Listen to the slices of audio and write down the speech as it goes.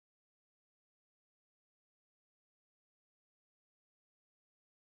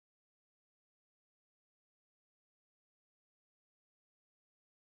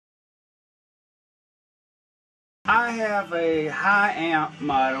I have a high amp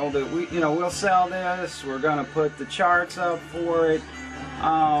model that we'll sell this. We're going to put the charts up for it.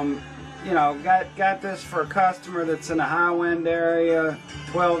 Got this for a customer that's in a high wind area,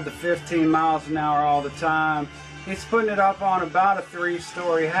 12 to 15 miles an hour all the time. He's putting it up on about a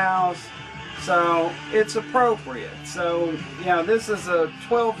 3-story house, so it's appropriate. So, this is a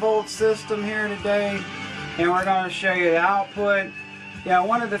 12-volt system here today, and we're going to show you the output.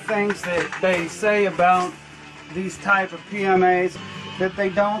 One of the things that they say about these type of PMAs, that they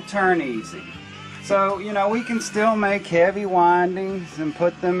don't turn easy. So, we can still make heavy windings and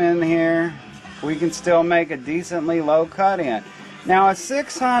put them in here. We can still make a decently low cut-in. Now, a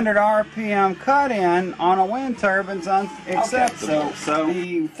 600 RPM cut-in on a wind turbine's unacceptable. Okay, so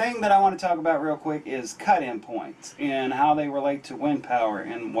the thing that I want to talk about real quick is cut-in points and how they relate to wind power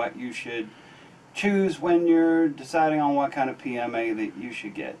and what you should choose when you're deciding on what kind of PMA that you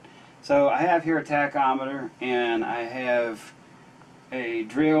should get. So I have here a tachometer, and I have a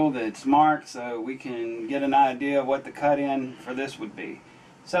drill that's marked so we can get an idea of what the cut-in for this would be.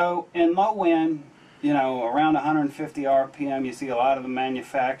 So in low wind, around 150 RPM, you see a lot of the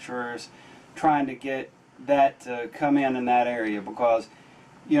manufacturers trying to get that to come in that area because,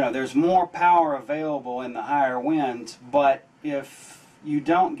 there's more power available in the higher winds, but if you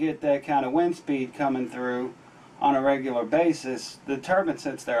don't get that kind of wind speed coming through on a regular basis, the turbine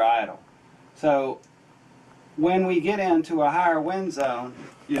sits there idle. So when we get into a higher wind zone,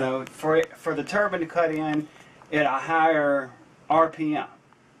 for the turbine to cut in at a higher RPM,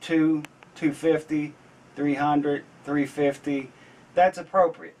 250, 300, 350, that's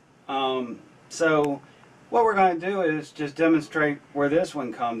appropriate. So what we're going to do is just demonstrate where this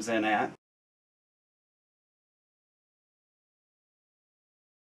one comes in at.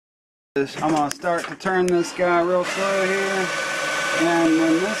 I'm going to start to turn this guy real slow here, and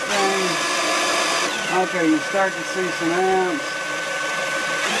when this thing, okay, you start to see some amps.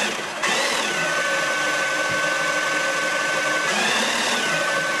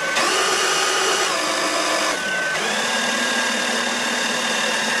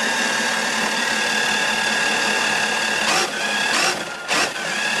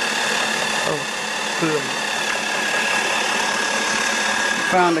 Oh, good.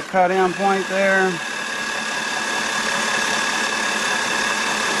 Found a cut-in point there.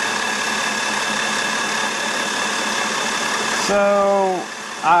 So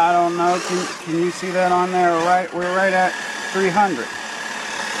I don't know. Can you see that on there? We're right at 300.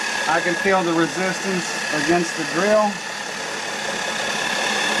 I can feel the resistance against the drill.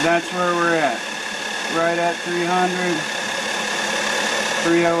 That's where we're at. Right at 300,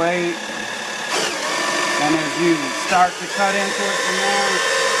 308. And as you start to cut into it from there,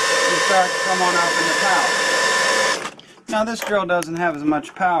 you start to come on up in the power. Now this drill doesn't have as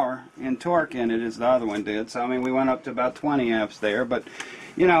much power and torque in it as the other one did. So we went up to about 20 amps there. But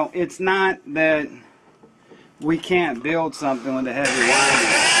it's not that we can't build something with a heavy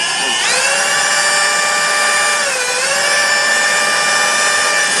winding.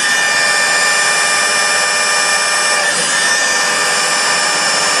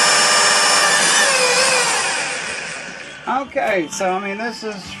 Okay, so this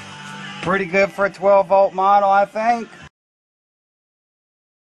is pretty good for a 12-volt model, I think.